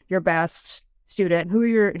like your best student, who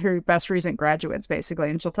are your best recent graduates, basically,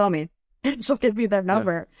 and she'll tell me, and she'll give me their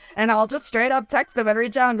number, and I'll just straight up text them and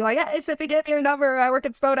reach out and be like, hey, Sippy, give me your number, I work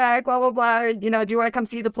at Spodak, blah blah blah, do you want to come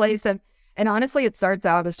see the place? And honestly, it starts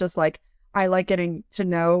out as just like, I like getting to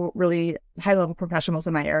know really high level professionals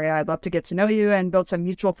in my area. I'd love to get to know you and build some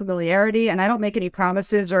mutual familiarity, and I don't make any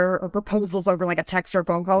promises or proposals over like a text or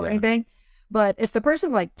phone call or anything. But if the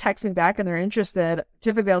person like texts me back and they're interested,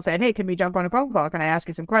 typically I'll say, hey, can we jump on a phone call? Can I ask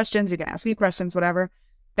you some questions? You can ask me questions, whatever.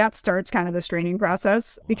 that starts kind of the training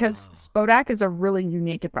process because Spodak is a really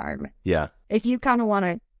unique environment. Yeah. If you kind of want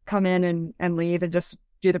to come in and leave and just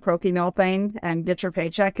do the pro-female thing and get your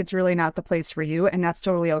paycheck, it's really not the place for you. And that's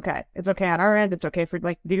totally okay. It's okay on our end. It's okay for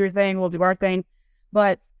like, do your thing. We'll do our thing.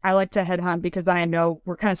 But I like to headhunt because then I know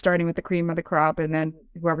we're kind of starting with the cream of the crop. And then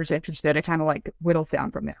whoever's interested, it kind of like whittles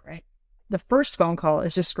down from there, right? The first phone call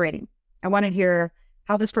is just screening. I want to hear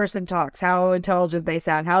how this person talks, how intelligent they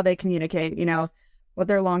sound, how they communicate, you know, what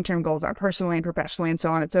their long-term goals are personally and professionally and so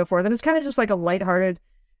on and so forth. And it's kind of just like a lighthearted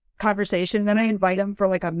conversation. Then I invite them for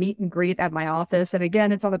like a meet and greet at my office. And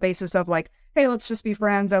again, it's on the basis of like, hey, let's just be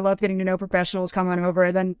friends. I love getting to know professionals. Come on over.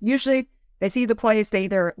 And then usually they see the place, they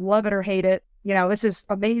either love it or hate it. You know, this is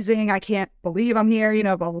amazing. I can't believe I'm here, you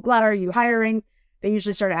know, blah, blah, blah. Are you hiring? They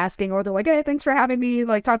usually start asking, or they're like, hey, thanks for having me.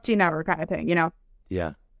 Like, talk to you never kind of thing, you know?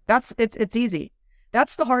 Yeah. It's easy.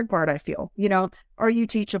 That's the hard part, I feel. You know, are you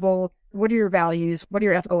teachable? What are your values? What are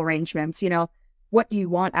your ethical arrangements? You know, what do you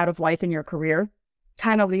want out of life in your career?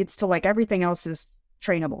 Kind of leads to like everything else is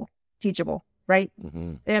trainable, teachable, right?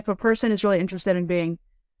 Mm-hmm. If a person is really interested in being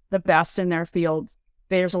the best in their field,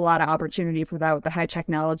 there's a lot of opportunity for that with the high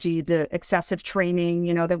technology, the excessive training,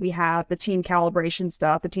 you know, that we have, the team calibration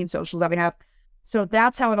stuff, the team socials that we have. So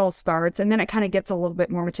that's how it all starts. And then it kind of gets a little bit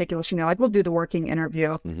more meticulous, you know, like we'll do the working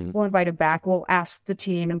interview. Mm-hmm. We'll invite them back. We'll ask the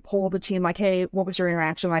team and poll the team like, hey, what was your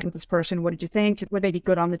interaction like with this person? What did you think? Would they be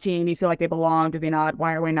good on the team? Do you feel like they belong? Do they not?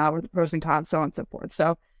 Why are we not? What are the pros and cons? So on and so forth.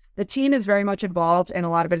 So the team is very much involved. And a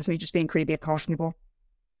lot of it is me just being creepy and calling people.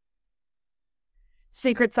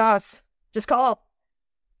 Secret sauce. Just call.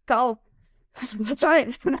 Call. That's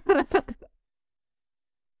right.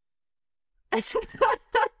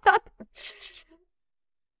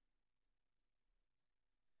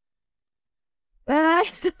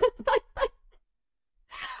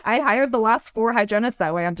 I hired the last 4 hygienists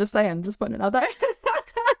that way. I'm just saying, just putting it out there.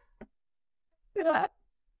 Yeah.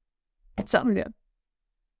 It's something new.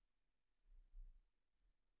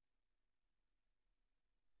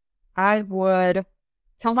 I would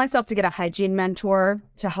tell myself to get a hygiene mentor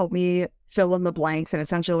to help me fill in the blanks and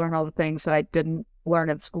essentially learn all the things that I didn't learn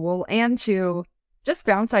at school, and to just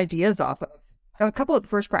bounce ideas off of. A couple of the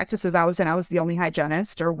first practices I was in, I was the only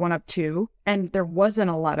hygienist or one of 2, and there wasn't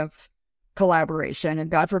a lot of collaboration. And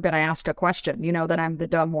God forbid I ask a question, you know, that I'm the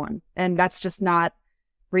dumb one. And that's just not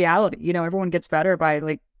reality. You know, everyone gets better by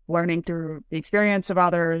like learning through the experience of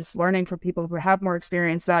others, learning from people who have more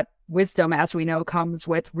experience. That wisdom, as we know, comes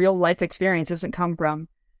with real life experience. It doesn't come from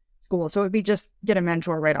school. So it would be just get a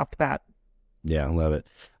mentor right off the bat. Yeah, I love it.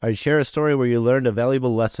 All right, share a story where you learned a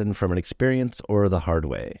valuable lesson from an experience or the hard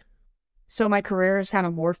way. So my career has kind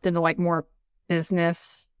of morphed into like more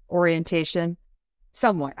business orientation.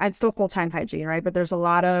 Somewhat. I'm still full-time hygiene, right? But there's a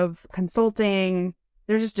lot of consulting.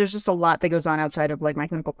 There's just a lot that goes on outside of like my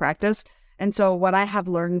clinical practice. And so what I have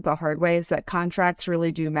learned the hard way is that contracts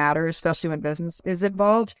really do matter, especially when business is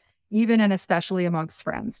involved, even and especially amongst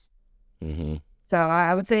friends. Mm-hmm. So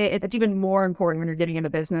I would say it's even more important when you're getting into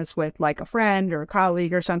business with like a friend or a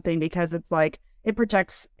colleague or something, because it's like it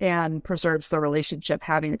protects and preserves the relationship,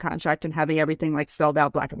 having a contract and having everything like spelled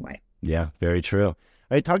out black and white. Yeah, very true. All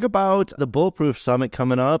right, talk about the Bulletproof Summit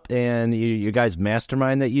coming up and you guys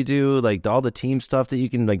mastermind that you do, like all the team stuff that you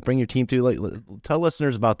can like bring your team to. Like, tell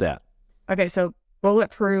listeners about that. Okay, so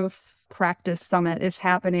Bulletproof Practice Summit is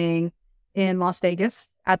happening in Las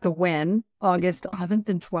Vegas at the Wynn, August 11th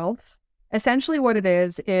and 12th. Essentially what it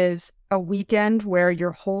is a weekend where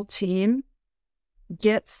your whole team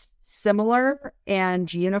gets similar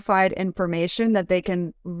and unified information that they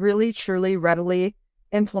can really, truly, readily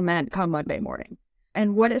implement come Monday morning.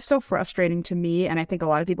 And what is so frustrating to me, and I think a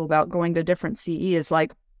lot of people about going to different CE, is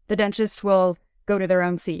like the dentist will go to their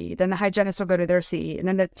own CE, then the hygienist will go to their CE, and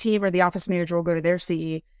then the team or the office manager will go to their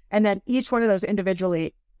CE. And then each one of those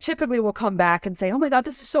individually typically will come back and say, oh my God,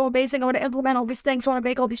 this is so amazing. I want to implement all these things. I want to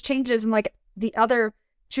make all these changes. And like the other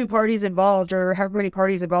 2 parties involved or however many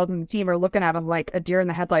parties involved in the team are looking at them like a deer in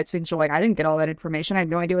the headlights, because you're like, I didn't get all that information. I have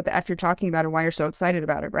no idea what the F you're talking about and why you're so excited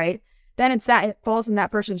about it, right? Then it falls on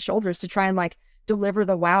that person's shoulders to try and like deliver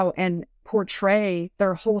the wow and portray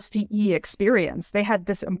their whole CE experience. They had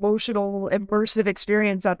this emotional, immersive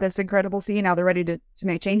experience at this incredible CE. Now they're ready to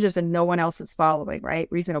make changes and no one else is following, right?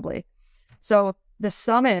 Reasonably. So the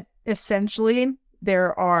summit, essentially,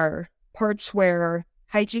 there are parts where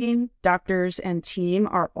hygiene, doctors, and team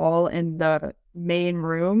are all in the main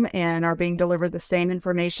room and are being delivered the same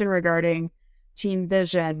information regarding team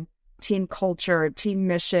vision, team culture, team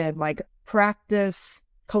mission, like practice,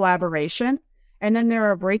 collaboration. And then there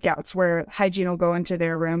are breakouts where hygiene will go into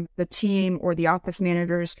their room. The team or the office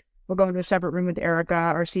managers will go into a separate room with Erica,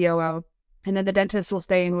 our COO, And then the dentist will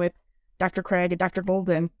stay in with Dr. Craig and Dr.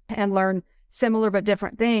 Golden and learn similar but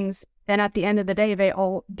different things. And at the end of the day, they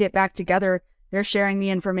all get back together. They're sharing the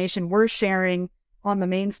information. We're sharing on the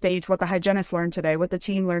main stage what the hygienist learned today, what the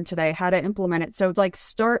team learned today, how to implement it. So it's like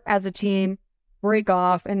start as a team, break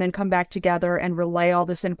off, and then come back together and relay all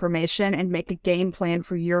this information and make a game plan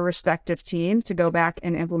for your respective team to go back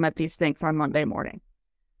and implement these things on Monday morning.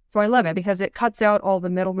 So I love it because it cuts out all the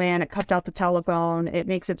middleman, it cuts out the telephone, it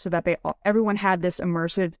makes it so that everyone had this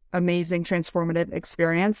immersive, amazing, transformative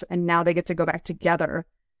experience, and now they get to go back together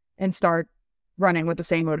and start running with the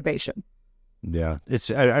same motivation. Yeah,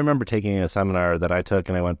 I remember taking a seminar that I took,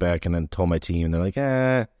 and I went back and then told my team, and they're like,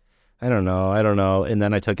 I don't know. And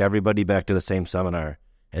then I took everybody back to the same seminar,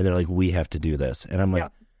 and they're like, we have to do this. And I'm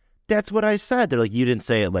like, That's what I said. They're like, you didn't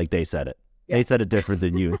say it like they said it. Yeah. They said it different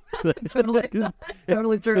than you.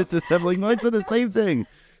 Totally true. It's assembling lines for the same thing.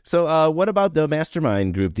 So what about the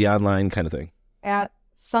mastermind group, the online kind of thing? At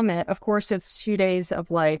Summit, of course, it's 2 days of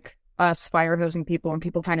like us fire hosing people and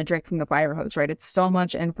people kind of drink from the fire hose, right? It's so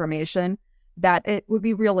much information that it would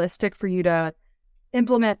be realistic for you to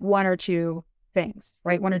implement one or two things,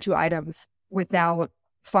 right? One or two items without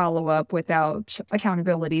follow-up, without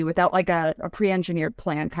accountability, without like a pre-engineered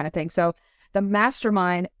plan kind of thing. So the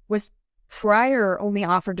mastermind was prior only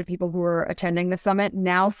offered to people who were attending the summit.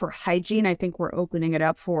 Now for hygiene, I think we're opening it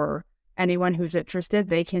up for anyone who's interested.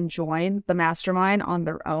 They can join the mastermind on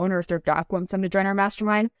their own, or if their doc wants them to join our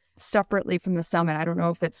mastermind separately from the summit. I don't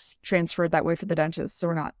know if it's transferred that way for the dentists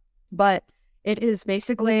or not, but it is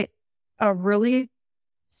basically a really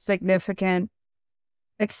significant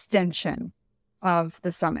extension of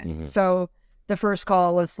the summit. Mm-hmm. So the first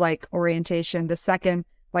call is like orientation. The second,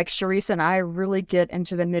 like Charisse and I really get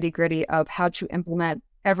into the nitty gritty of how to implement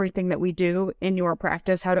everything that we do in your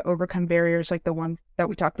practice, how to overcome barriers like the ones that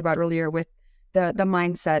we talked about earlier with the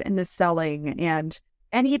mindset and the selling, and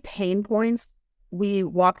any pain points we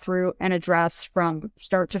walk through and address from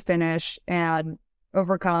start to finish and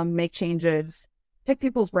overcome, make changes, pick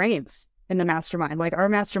people's brains in the mastermind. Like our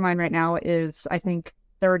mastermind right now is, I think,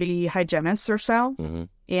 30 hygienists or so. Mm-hmm.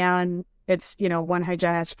 And it's, one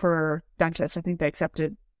hygienist per dentist. I think they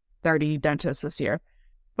accepted 30 dentists this year.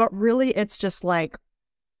 But really, it's just like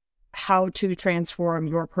how to transform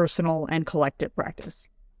your personal and collective practice.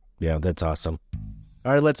 Yeah, that's awesome.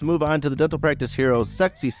 All right, let's move on to the Dental Practice Heroes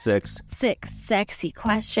Sexy Six. 6 sexy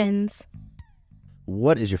questions.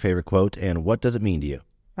 What is your favorite quote, and what does it mean to you?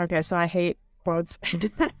 Okay, so I hate quotes.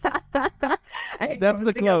 That's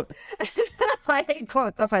the quote. I hate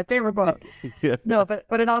quotes. That's my favorite quote. Yeah. No, but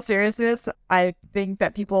in all seriousness, I think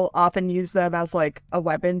that people often use them as like a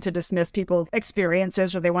weapon to dismiss people's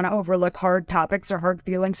experiences, or they want to overlook hard topics or hard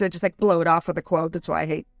feelings. So they just like blow it off with a quote. That's why I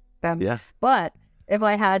hate them. Yeah. But if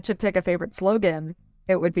I had to pick a favorite slogan,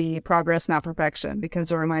 it would be progress, not perfection,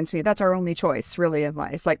 because it reminds me that's our only choice really in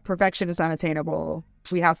life. Like perfection is unattainable.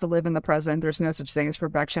 We have to live in the present. There's no such thing as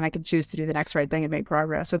perfection. I can choose to do the next right thing and make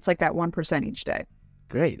progress. So it's like that 1% each day.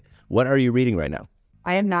 Great. What are you reading right now?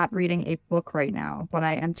 I am not reading a book right now, but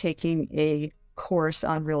I am taking a course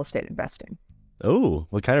on real estate investing. Oh,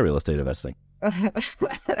 what kind of real estate investing? I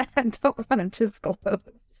don't want to disclose.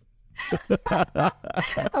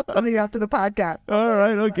 I'll tell you after the podcast. All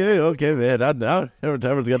right, okay, man. Now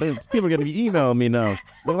people are going to email me now.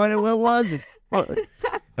 What was it?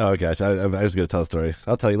 Oh gosh, I was going to tell a story.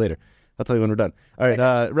 I'll tell you later. I'll tell you when we're done. All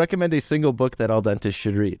right, recommend a single book that all dentists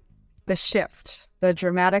should read. The Shift, The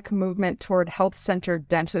Dramatic Movement Toward Health-Centered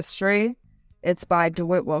Dentistry. It's by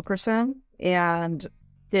DeWitt Wilkerson, and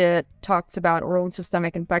it talks about oral and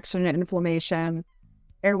systemic infection and inflammation,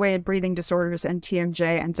 airway and breathing disorders, and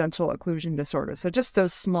TMJ and dental occlusion disorders. So just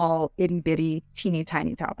those small, itty-bitty, teeny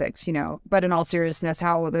tiny topics, But in all seriousness,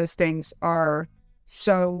 how those things are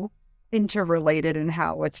so interrelated and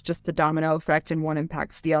how it's just the domino effect and one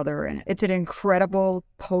impacts the other. And it's an incredible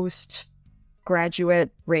postgraduate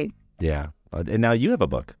rate. Yeah. And now you have a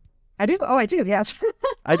book. I do? Oh, I do, yes.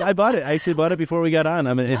 I bought it. I actually bought it before we got on.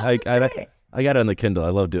 I mean, I got it on the Kindle.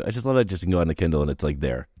 I just love it. Just can go on the Kindle and it's like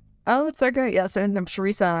there. Oh, it's so great. Yes. And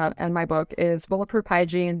Charissa and my book is Bulletproof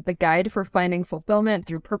Hygiene, the guide for finding fulfillment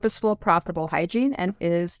through purposeful, profitable hygiene, and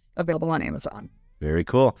is available on Amazon. Very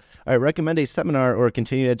cool. All right. Recommend a seminar or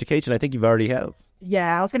continuing education. I think you've already have.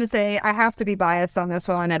 Yeah, I was going to say I have to be biased on this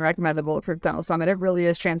one and recommend the Bulletproof Dental Summit. It really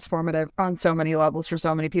is transformative on so many levels for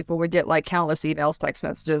so many people. We get like countless emails, text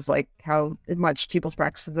messages, like how much people's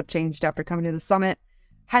practices have changed after coming to the summit.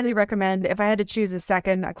 Highly recommend. If I had to choose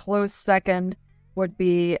a close second would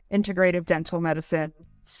be Integrative Dental Medicine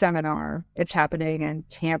Seminar. It's happening in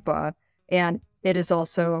Tampa. And it is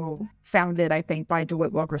also founded, I think, by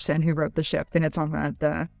DeWitt Wilkerson, who wrote The Shift, and it's on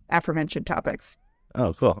the aforementioned topics.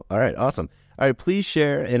 Oh, cool. All right, awesome. All right, please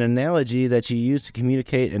share an analogy that you use to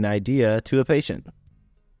communicate an idea to a patient.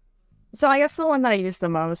 So I guess the one that I use the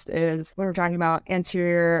most is when we're talking about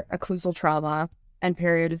anterior occlusal trauma and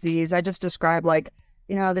perio disease. I just describe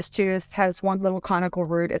this tooth has one little conical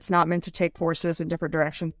root. It's not meant to take forces in different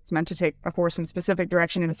directions. It's meant to take a force in a specific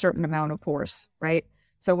direction and a certain amount of force, right?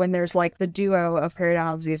 So when there's the duo of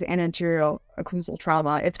periodontal disease and anterior occlusal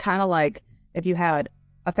trauma, it's kind of like if you had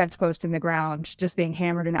a fence post in the ground just being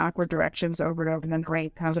hammered in awkward directions over and over, and then the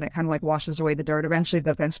rain comes and it kind of washes away the dirt. Eventually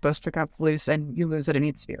the fence post becomes loose and you lose it and it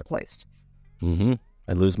needs to be replaced. Mm-hmm.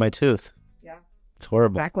 I lose my tooth. Yeah. It's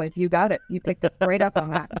horrible. Exactly. You got it. You picked it right up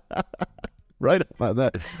on that. Right up on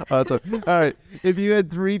that. Awesome. All right. If you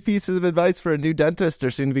had 3 pieces of advice for a new dentist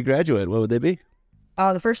or soon-to-be graduate, what would they be?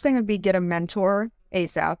 The first thing would be get a mentor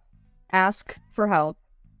ASAP. Ask for help.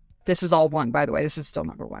 This is all one, by the way. This is still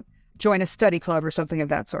number 1. Join a study club or something of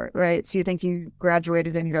that sort, right? So you think you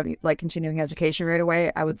graduated and you're continuing education right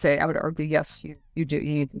away? I would argue, yes, you do.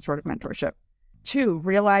 You need some sort of mentorship. 2,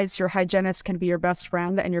 realize your hygienist can be your best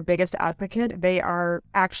friend and your biggest advocate. They are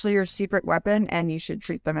actually your secret weapon and you should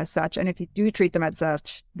treat them as such. And if you do treat them as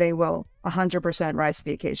such, they will 100% rise to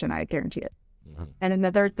the occasion. I guarantee it. Mm-hmm. And then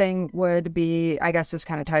the third thing would be, I guess this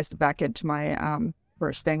kind of ties back into my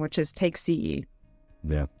first thing, which is take CE.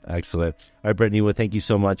 Yeah, excellent. All right, Brittany, well, thank you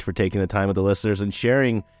so much for taking the time with the listeners and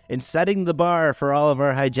sharing and setting the bar for all of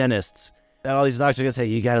our hygienists. All these doctors are going to say,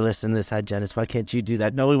 you got to listen to this hygienist. Why can't you do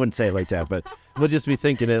that? No, we wouldn't say it like that, but we'll just be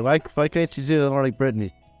thinking it. Why can't you do it more like Brittany?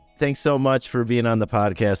 Thanks so much for being on the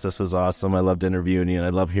podcast. This was awesome. I loved interviewing you, and I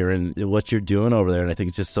love hearing what you're doing over there, and I think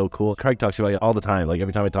it's just so cool. Craig talks about you all the time.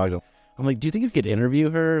 Every time I talk to him, I'm like, do you think you could interview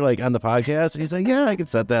her on the podcast? And he's like, yeah, I can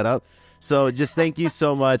set that up. So just thank you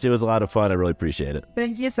so much. It was a lot of fun. I really appreciate it.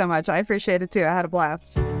 Thank you so much. I appreciate it too. I had a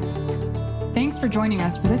blast. Thanks for joining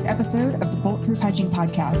us for this episode of the Bulletproof Hygiene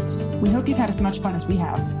Podcast. We hope you've had as much fun as we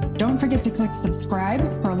have. Don't forget to click subscribe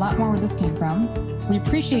for a lot more where this came from. We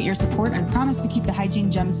appreciate your support and promise to keep the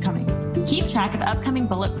hygiene gems coming. Keep track of upcoming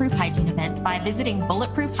Bulletproof Hygiene events by visiting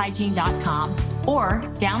bulletproofhygiene.com or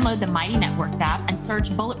download the Mighty Networks app and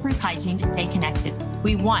search Bulletproof Hygiene to stay connected.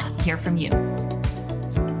 We want to hear from you.